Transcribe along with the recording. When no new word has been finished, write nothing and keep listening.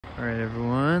All right,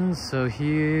 everyone, so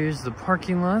here's the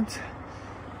parking lot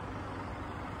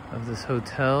of this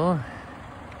hotel.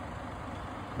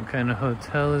 What kind of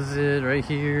hotel is it? Right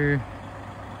here,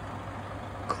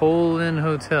 colon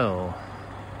hotel.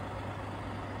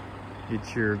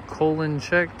 Get your colon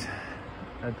checked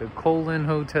at the colon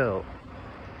hotel.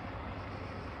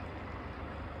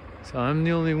 So I'm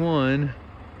the only one.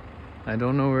 I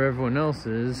don't know where everyone else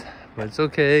is, but it's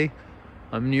okay.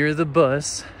 I'm near the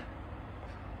bus.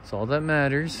 That's all that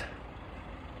matters.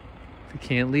 If you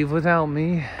can't leave without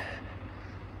me.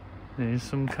 There's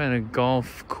some kind of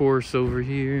golf course over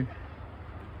here.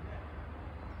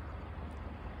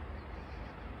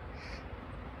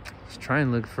 Let's try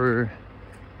and look for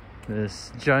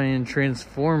this giant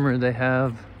transformer they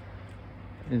have.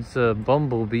 It's a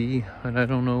Bumblebee, and I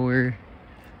don't know where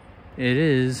it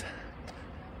is.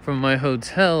 From my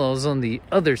hotel, I was on the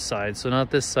other side, so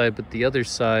not this side, but the other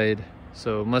side.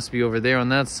 So it must be over there on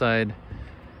that side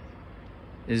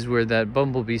is where that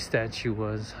Bumblebee statue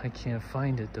was. I can't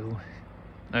find it though.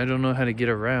 I don't know how to get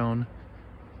around.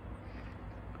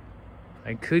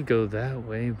 I could go that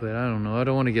way, but I don't know. I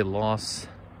don't want to get lost.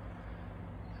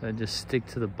 I just stick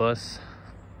to the bus.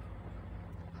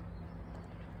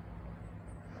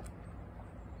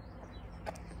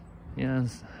 Yeah,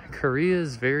 Korea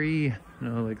is very,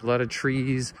 like a lot of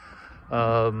trees.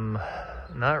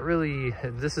 Not really,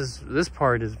 this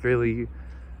part is really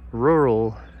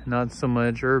rural, not so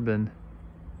much urban.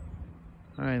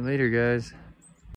 All right, later guys.